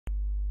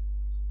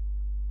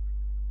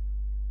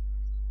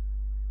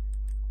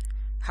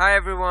Hi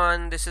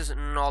everyone, this is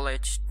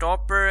Knowledge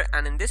Topper,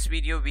 and in this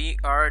video we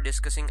are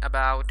discussing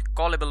about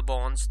callable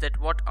bonds, that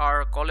what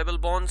are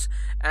callable bonds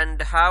and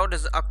how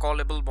does a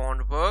callable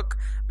bond work.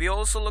 We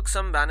also look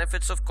some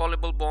benefits of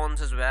callable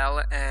bonds as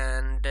well,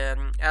 and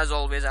as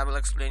always I will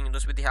explain you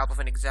this with the help of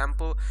an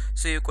example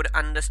so you could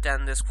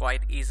understand this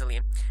quite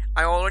easily.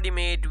 I already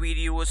made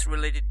videos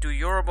related to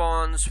Euro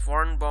bonds,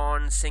 foreign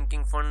bonds,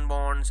 sinking fund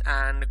bonds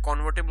and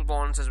convertible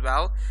bonds as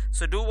well,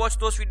 so do watch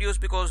those videos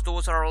because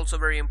those are also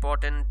very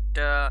important.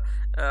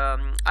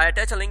 I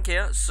attach a link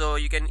here so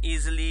you can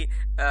easily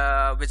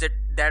visit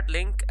that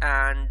link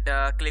and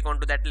click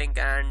onto that link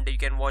and you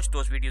can watch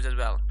those videos as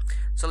well.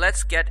 So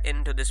let's get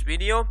into this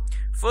video.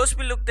 First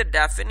we look the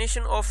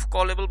definition of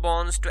callable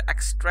bonds to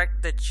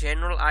extract the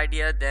general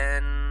idea,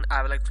 then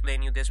I will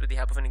explain you this with the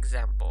help of an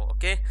example.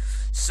 Okay,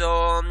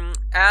 so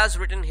as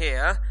written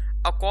here,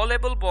 a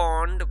callable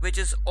bond, which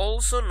is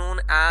also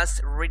known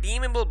as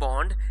redeemable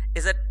bond,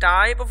 is a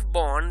type of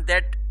bond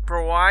that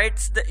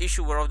provides the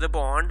issuer of the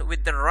bond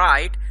with the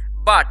right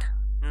but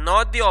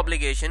not the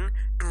obligation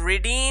to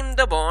redeem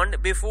the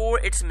bond before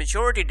its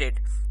maturity date.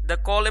 The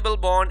callable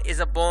bond is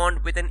a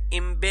bond with an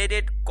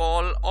embedded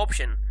call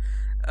option.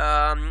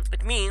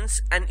 It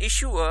means an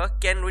issuer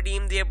can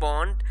redeem their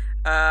bond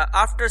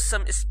after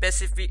some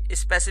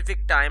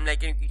specific time,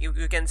 like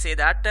you can say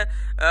that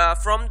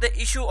from the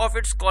issue of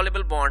its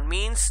callable bond,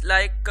 means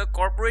like a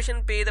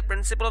corporation pay the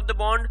principal of the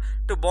bond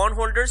to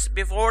bondholders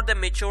before the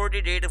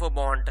maturity date of a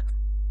bond.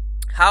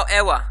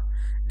 However,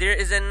 there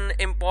is an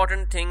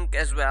important thing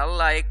as well,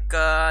 like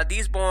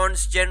these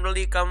bonds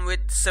generally come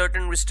with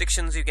certain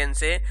restrictions, you can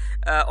say,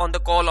 on the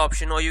call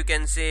option, or you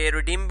can say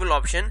redeemable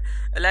option.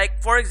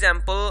 Like for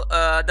example,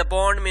 the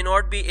bond may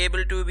not be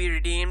able to be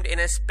redeemed in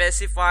a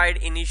specified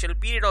initial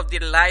period of their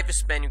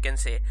lifespan, you can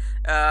say.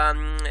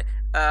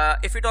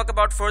 If we talk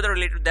about further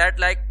related to that,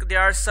 like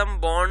there are some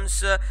bonds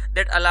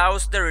that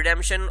allows the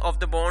redemption of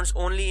the bonds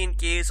only in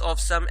case of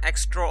some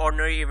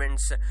extraordinary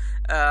events.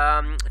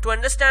 To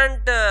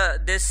understand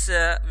this,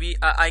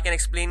 I can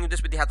explain you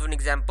this with the help of an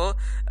example.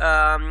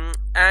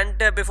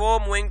 Before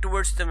moving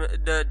towards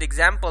the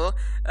example,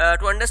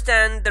 to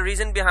understand the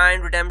reason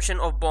behind redemption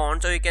of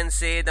bonds, or you can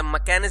say the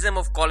mechanism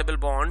of callable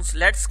bonds,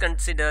 let's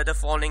consider the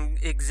following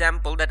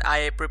example that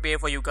I prepare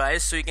for you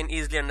guys so you can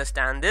easily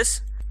understand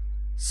this.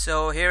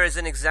 So here is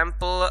an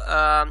example.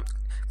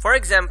 For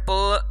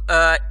example,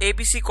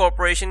 ABC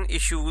Corporation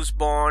issues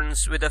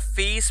bonds with a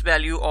face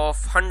value of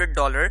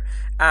 $100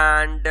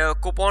 and a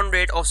coupon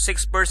rate of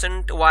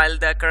 6%, while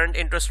the current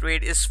interest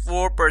rate is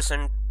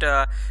 4%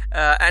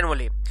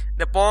 annually.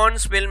 The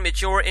bonds will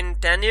mature in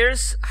 10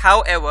 years.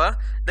 However,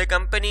 the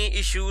company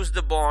issues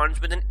the bonds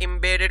with an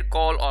embedded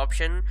call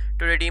option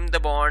to redeem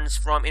the bonds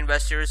from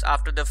investors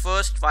after the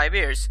first 5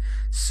 years.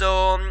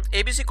 So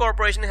ABC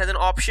Corporation has an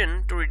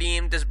option to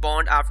redeem this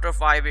bond after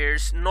 5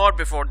 years, not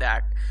before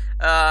that.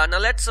 Now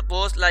let's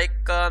suppose, like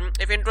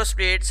if interest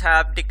rates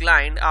have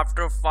declined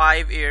after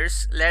 5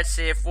 years, let's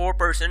say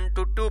 4%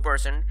 to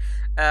 2%,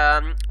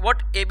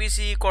 what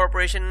ABC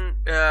Corporation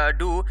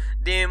do,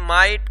 they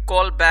might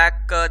call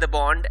back the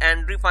bond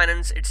and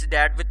refinance its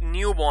debt with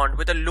new bond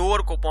with a lower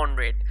coupon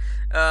rate,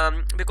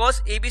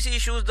 because ABC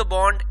issues the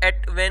bond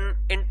at when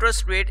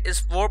interest rate is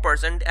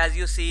 4%, as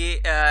you see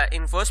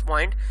in first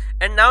point,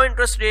 and now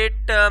interest rate,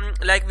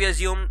 like we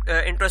assume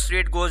interest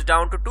rate goes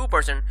down to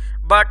 2%,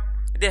 but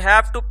they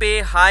have to pay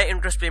high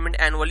interest payment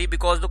annually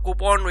because the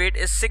coupon rate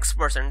is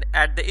 6%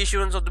 at the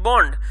issuance of the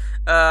bond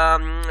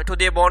to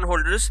their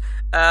bondholders.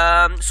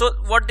 So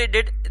what they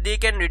did, they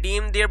can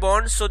redeem their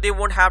bonds so they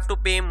won't have to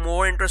pay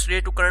more interest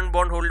rate to current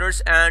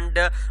bondholders. And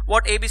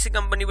what ABC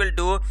company will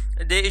do,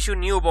 they issue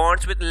new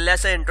bonds with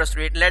lesser interest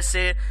rate. Let's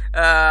say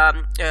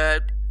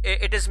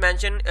it is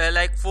mentioned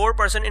like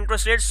 4%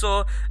 interest rate,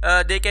 so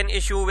they can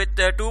issue with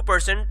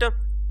 2%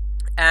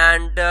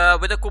 and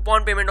with a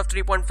coupon payment of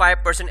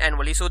 3.5%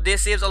 annually. So they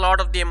saves a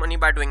lot of their money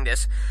by doing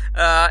this.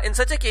 In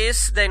such a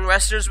case, the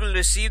investors will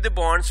receive the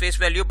bonds face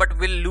value but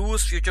will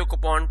lose future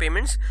coupon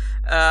payments.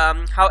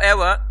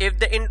 However, if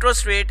the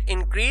interest rate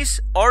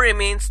increase or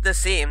remains the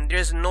same, there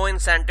is no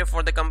incentive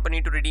for the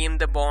company to redeem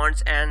the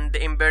bonds and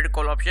the embedded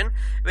call option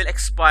will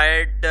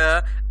expire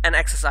and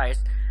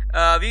exercise.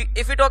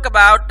 If we talk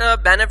about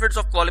benefits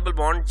of callable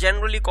bond,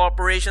 generally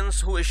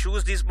corporations who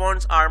issues these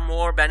bonds are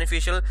more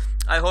beneficial.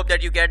 I hope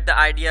that you get the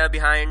idea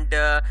behind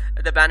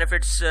the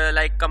benefits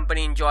like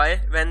company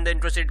enjoy when the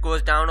interest rate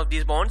goes down of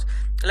these bonds.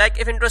 Like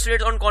if interest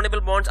rates on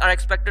callable bonds are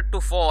expected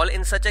to fall,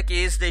 in such a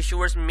case the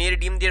issuers may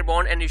redeem their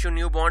bond and issue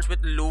new bonds with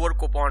lower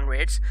coupon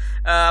rates.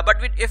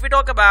 If we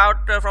talk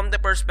about from the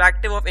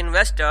perspective of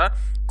investor,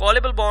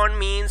 callable bond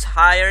means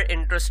higher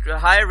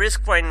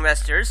risk for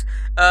investors.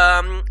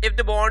 If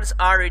the bonds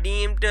are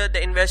redeemed,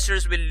 the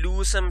investors will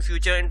lose some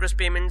future interest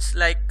payments,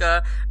 like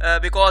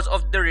because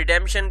of the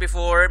redemption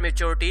before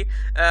maturity.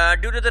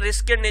 Due to the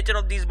riskier nature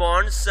of these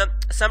bonds,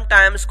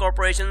 sometimes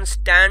corporations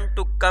tend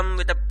to come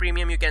with a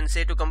premium, you can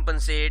say, to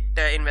compensate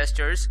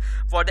investors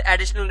for the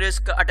additional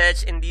risk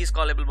attached in these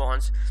callable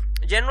bonds.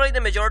 generally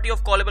the majority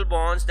of callable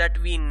bonds that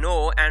we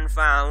know and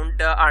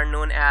found are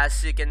known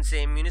as, you can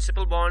say,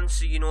 municipal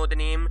bonds, you know the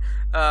name,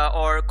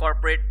 or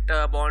corporate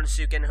bonds,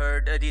 you can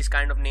heard these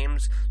kind of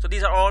names. So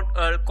these are all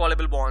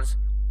callable bonds.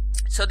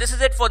 So this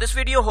is it for this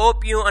video.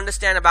 Hope you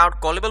understand about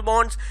callable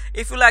bonds.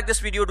 If you like this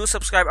video, do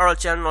subscribe our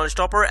channel Knowledge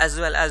Topper, as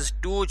well as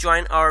do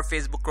join our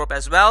Facebook group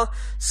as well.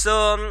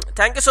 So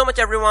thank you so much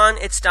everyone.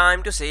 It's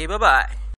time to say bye bye.